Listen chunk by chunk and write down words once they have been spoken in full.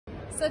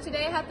So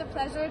today I had the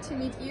pleasure to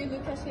meet you,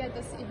 Łukasz, here at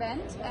this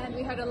event, and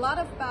we heard a lot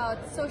about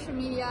social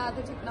media,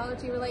 the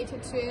technology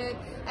related to it,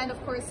 and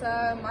of course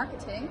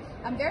marketing.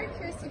 I'm very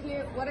curious to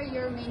hear what are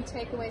your main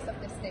takeaways of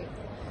this day?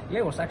 Yeah,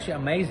 it was actually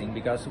amazing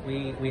because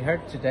we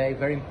heard today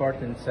very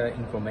important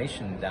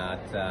information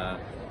that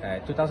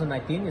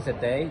 2019 is a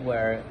day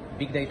where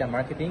big data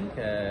marketing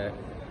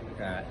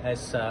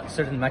has a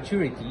certain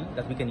maturity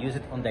that we can use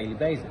it on a daily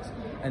basis.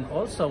 And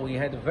also we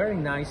had very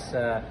nice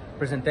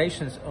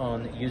presentations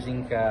on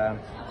using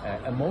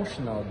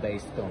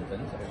emotions-based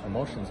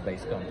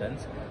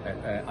content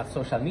at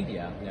social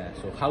media.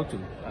 So how to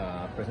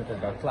present it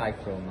about life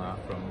from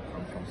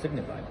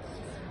Signify.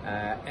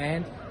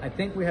 And I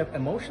think we have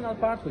emotional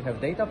part, we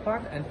have data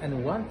part,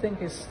 and one thing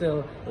is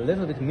still a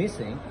little bit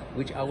missing,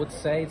 which I would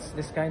say it's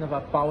this kind of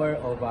a power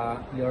of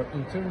your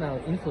internal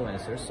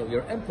influencers, so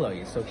your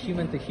employees, so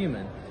human to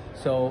human.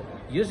 So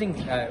using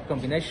a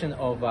combination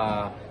of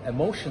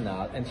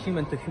emotional and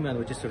human to human,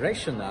 which is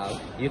rational,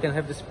 you can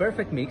have this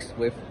perfect mix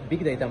with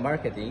big data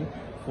marketing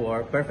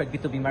for perfect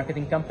B2B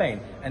marketing campaign.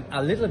 And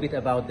a little bit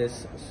about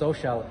this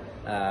social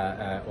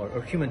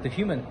or human to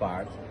human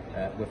part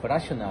with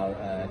rational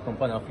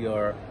component of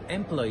your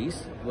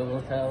employees, we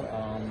will tell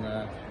on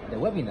the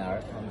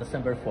webinar on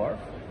December 4th,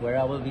 where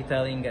I will be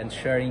telling and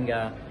sharing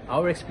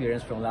our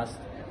experience from last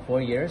 4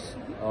 years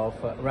of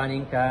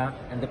running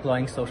and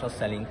deploying social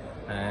selling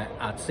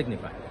at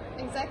Signify.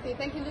 Exactly.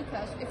 Thank you,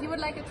 Łukasz. If you would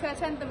like to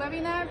attend the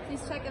webinar,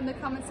 please check in the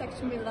comment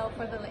section below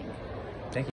for the link.